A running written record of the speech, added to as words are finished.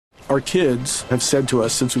Our kids have said to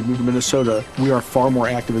us since we moved to Minnesota, we are far more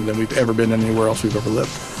active than we've ever been anywhere else we've ever lived.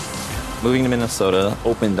 Moving to Minnesota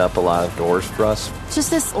opened up a lot of doors for us.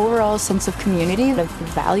 Just this overall sense of community, the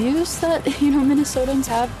values that, Minnesotans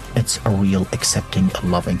have. It's a real accepting,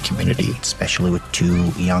 loving community, especially with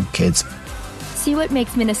 2 young kids. See what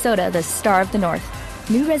makes Minnesota the star of the North.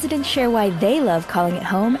 New residents share why they love calling it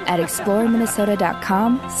home at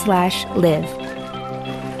exploreminnesota.com/live.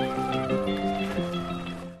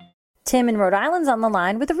 Tim in Rhode Island's on the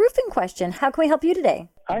line with a roofing question. How can we help you today?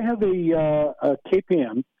 I have a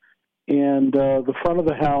KPN, and the front of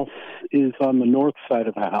the house is on the north side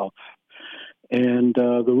of the house. And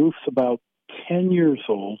the roof's about 10 years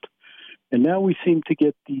old. And now we seem to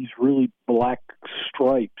get these really black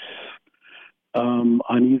stripes on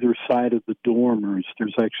either side of the dormers.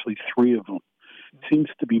 There's actually 3 of them. It seems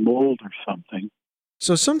to be mold or something.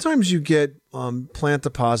 So sometimes you get plant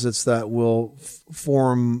deposits that will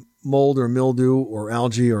form mold or mildew or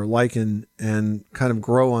algae or lichen and kind of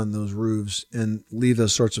grow on those roofs and leave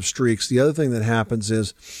those sorts of streaks. The other thing that happens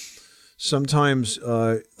is sometimes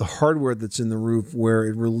the hardware that's in the roof, where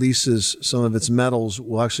it releases some of its metals,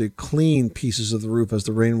 will actually clean pieces of the roof as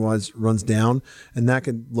the rain runs down, and that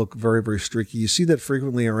can look very, very streaky. You see that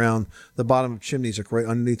frequently around the bottom of chimneys, like right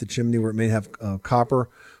underneath the chimney where it may have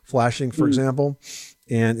copper flashing, for example,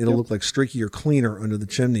 and it'll look like streaky or cleaner under the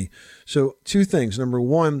chimney. So 2 things. Number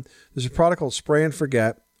 1, there's a product called Spray and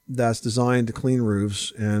Forget that's designed to clean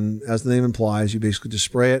roofs, and as the name implies, you basically just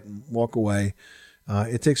spray it and walk away.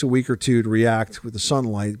 It takes a week or 2 to react with the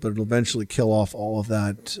sunlight, but it'll eventually kill off all of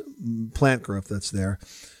that plant growth that's there.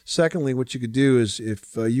 Secondly, what you could do is,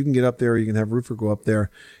 if you can get up there, you can have a roofer go up there,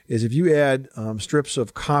 is if you add strips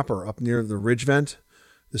of copper up near the ridge vent,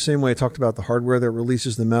 the same way I talked about the hardware that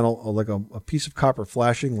releases the metal, like a piece of copper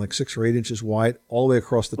flashing like 6 or 8 inches wide all the way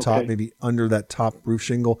across the top, maybe under that top roof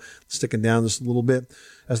shingle, sticking down just a little bit.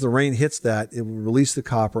 As the rain hits that, it will release the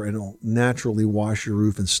copper and it'll naturally wash your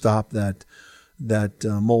roof and stop that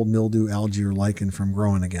mold, mildew, algae, or lichen from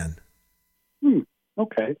growing again.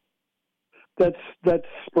 Okay. That's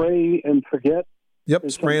Spray and Forget?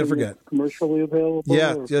 Yep, Spray and Forget. Commercially available?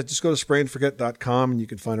 Yeah, just go to sprayandforget.com and you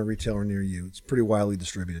can find a retailer near you. It's pretty widely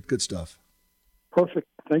distributed. Good stuff. Perfect.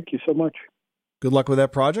 Thank you so much. Good luck with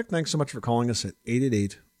that project. Thanks so much for calling us at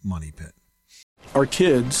 888-MONEY-PIT. Our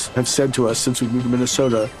kids have said to us since we moved to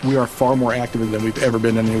Minnesota, we are far more active than we've ever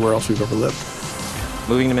been anywhere else we've ever lived.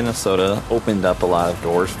 Moving to Minnesota opened up a lot of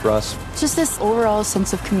doors for us. Just this overall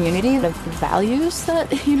sense of community, the values that,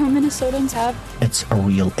 Minnesotans have. It's a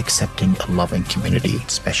real accepting, loving community,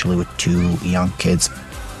 especially with 2 young kids.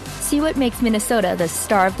 See what makes Minnesota the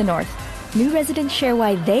star of the North. New residents share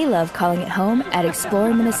why they love calling it home at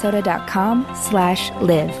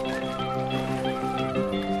exploreminnesota.com/live.